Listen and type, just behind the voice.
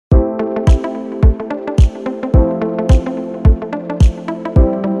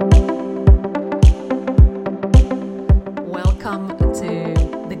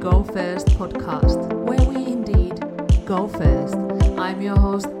First. I'm your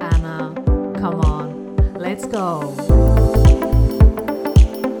host Anna. Come on, let's go.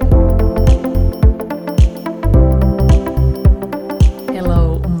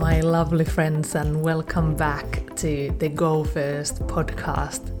 Hello, my lovely friends, and welcome back to the Go First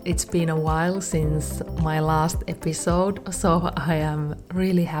podcast. It's been a while since my last episode, so I am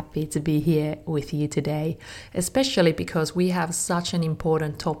really happy to be here with you today, especially because we have such an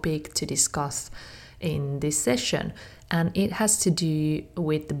important topic to discuss in this session, and it has to do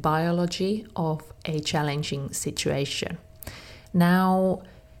with the biology of a challenging situation. Now,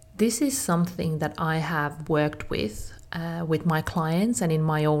 this is something that I have worked with my clients and in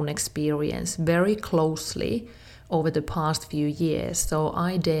my own experience very closely over the past few years. So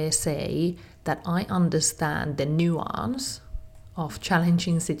I dare say that I understand the nuance of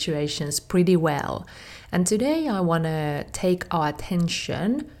challenging situations pretty well. And today I want to take our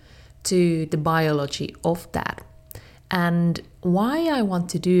attention to the biology of that. And why I want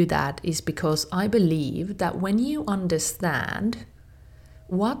to do that is because I believe that when you understand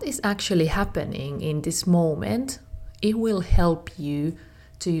what is actually happening in this moment, it will help you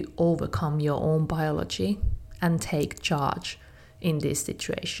to overcome your own biology and take charge in these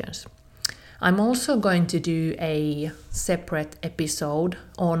situations. I'm also going to do a separate episode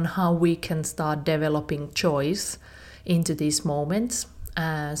on how we can start developing choice into these moments.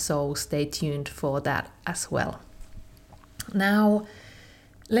 So stay tuned for that as well. Now,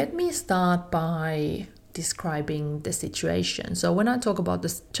 let me start by describing the situation. So when I talk about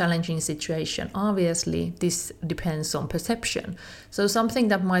this challenging situation, obviously this depends on perception. So something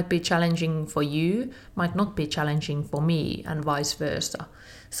that might be challenging for you might not be challenging for me, and vice versa.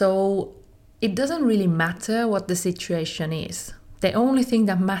 So it doesn't really matter what the situation is. The only thing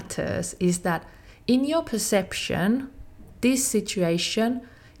that matters is that in your perception, this situation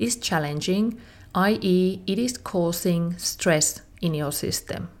is challenging, i.e., it is causing stress in your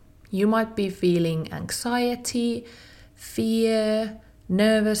system. You might be feeling anxiety, fear,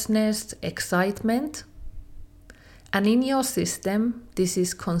 nervousness, excitement. And in your system, this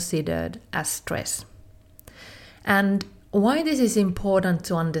is considered as stress. And why this is important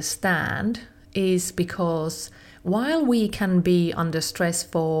to understand is because while we can be under stress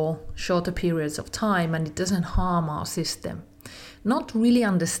for shorter periods of time and it doesn't harm our system, not really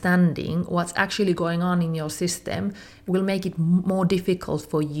understanding what's actually going on in your system will make it more difficult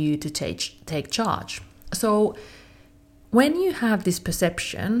for you to take charge. So when you have this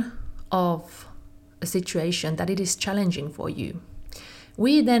perception of a situation that it is challenging for you,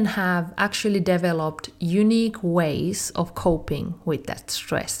 we then have actually developed unique ways of coping with that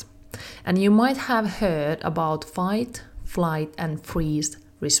stress. And you might have heard about fight, flight, and freeze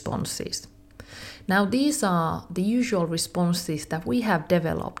responses. Now, these are the usual responses that we have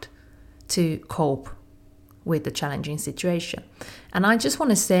developed to cope with the challenging situation. And I just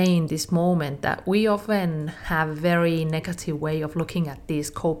want to say in this moment that we often have a very negative way of looking at these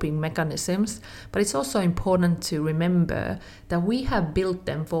coping mechanisms, but it's also important to remember that we have built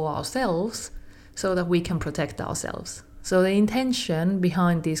them for ourselves so that we can protect ourselves. So the intention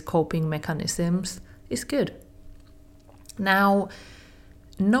behind these coping mechanisms is good. Now,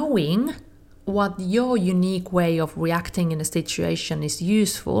 knowing what your unique way of reacting in a situation is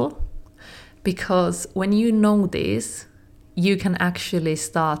useful, because when you know this, you can actually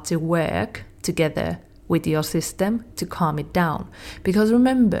start to work together with your system to calm it down. Because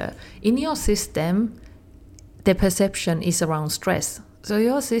remember, in your system, the perception is around stress. So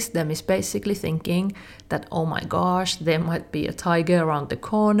your system is basically thinking that, oh my gosh, there might be a tiger around the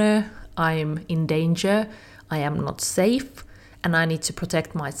corner, I'm in danger, I am not safe, and I need to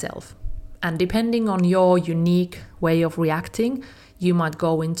protect myself. And depending on your unique way of reacting, you might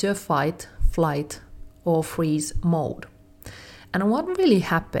go into a fight, flight, or freeze mode. And what really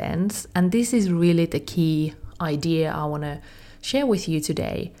happens, and this is really the key idea I want to share with you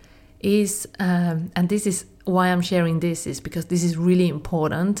today, is, and this is why I'm sharing this, is because this is really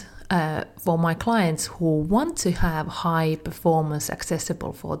important for my clients who want to have high performance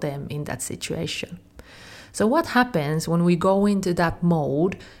accessible for them in that situation. So what happens when we go into that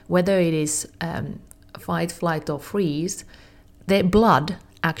mode, whether it is fight, flight, or freeze, the blood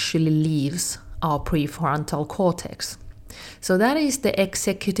actually leaves our prefrontal cortex. So that is the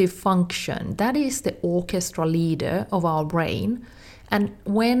executive function, that is the orchestra leader of our brain. And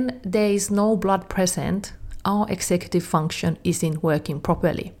when there is no blood present, our executive function isn't working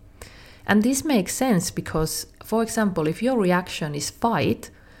properly. And this makes sense because, for example, if your reaction is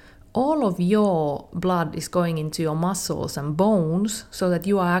fight, all of your blood is going into your muscles and bones so that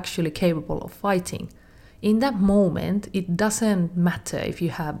you are actually capable of fighting. In that moment, it doesn't matter if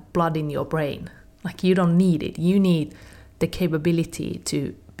you have blood in your brain. Like, you don't need it. You need the capability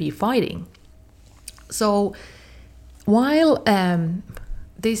to be fighting. So while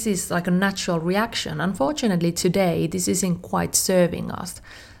this is like a natural reaction, unfortunately today this isn't quite serving us.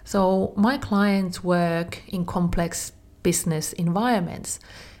 So my clients work in complex business environments,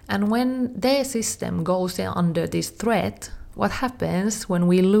 and when their system goes under this threat, what happens when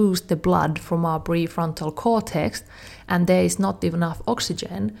we lose the blood from our prefrontal cortex and there is not enough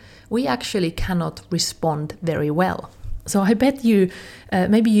oxygen, we actually cannot respond very well. So I bet you,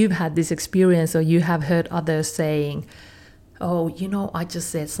 maybe you've had this experience, or you have heard others saying, oh, I just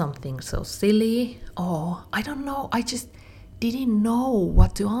said something so silly, or I don't know, I just didn't know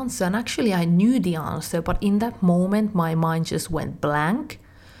what to answer. And actually I knew the answer, but in that moment my mind just went blank.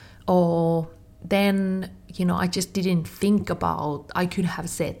 Or then, I just didn't think about, I could have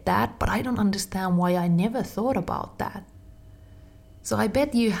said that, but I don't understand why I never thought about that. So I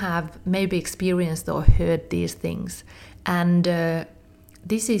bet you have maybe experienced or heard these things. And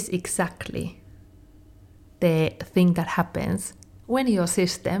this is exactly the thing that happens when your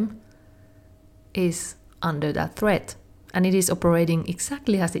system is under that threat. And it is operating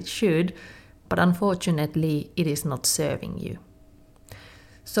exactly as it should, but unfortunately it is not serving you.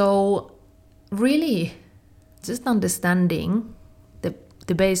 So really just understanding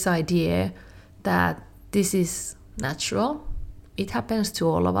the base idea that this is natural. It happens to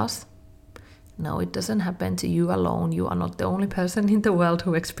all of us. No, it doesn't happen to you alone. You are not the only person in the world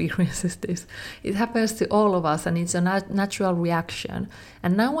who experiences this. It happens to all of us, and it's a natural reaction.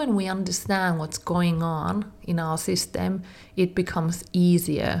 And now when we understand what's going on in our system, it becomes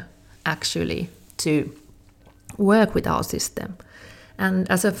easier actually to work with our system. And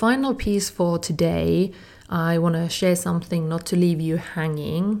as a final piece for today, I want to share something not to leave you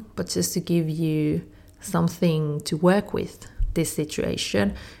hanging, but just to give you something to work with this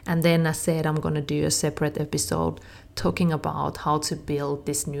situation. And then, as said, I'm going to do a separate episode talking about how to build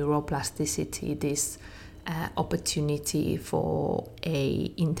this neuroplasticity, this opportunity for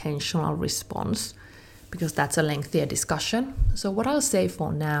a intentional response, because that's a lengthier discussion. So what I'll say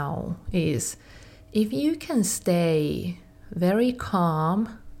for now is, if you can stay very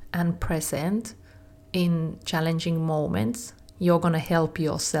calm and present in challenging moments, you're going to help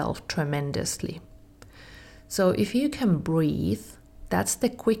yourself tremendously. So if you can breathe, that's the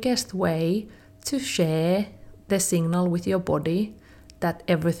quickest way to share the signal with your body that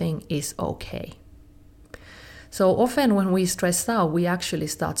everything is okay. So often when we stress out, we actually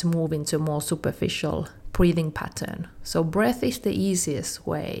start to move into a more superficial breathing pattern. So breath is the easiest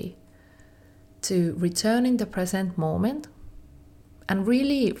way to return in the present moment. And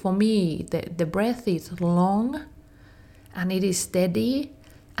really, for me, the breath is long and it is steady.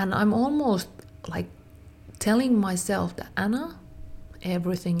 And I'm almost like telling myself that, Anna,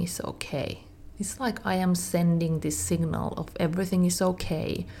 everything is okay. It's like I am sending this signal of everything is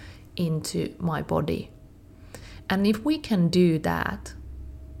okay into my body. And if we can do that,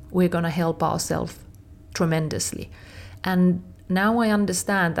 we're going to help ourselves tremendously. And now I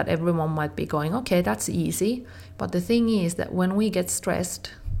understand that everyone might be going, okay, that's easy. But the thing is that when we get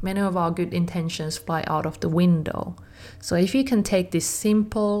stressed, many of our good intentions fly out of the window. So if you can take this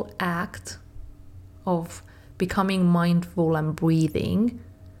simple act of becoming mindful and breathing,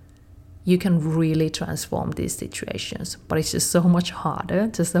 you can really transform these situations. But it's just so much harder,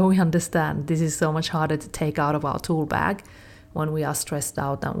 just so we understand, this is so much harder to take out of our tool bag when we are stressed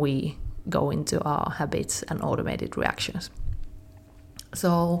out and we go into our habits and automated reactions.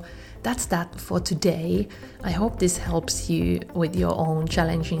 So that's that for today. I hope this helps you with your own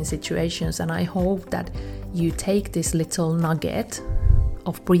challenging situations, and I hope that you take this little nugget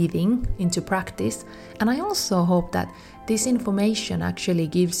of breathing into practice. And I also hope that this information actually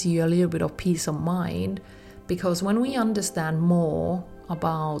gives you a little bit of peace of mind, because when we understand more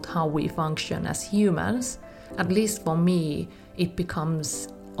about how we function as humans, at least for me, it becomes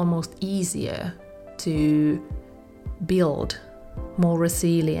almost easier to build more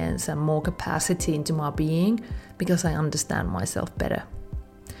resilience and more capacity into my being, because I understand myself better.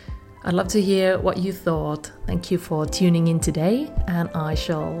 I'd love to hear what you thought. Thank you for tuning in today, and I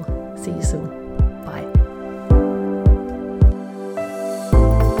shall see you soon.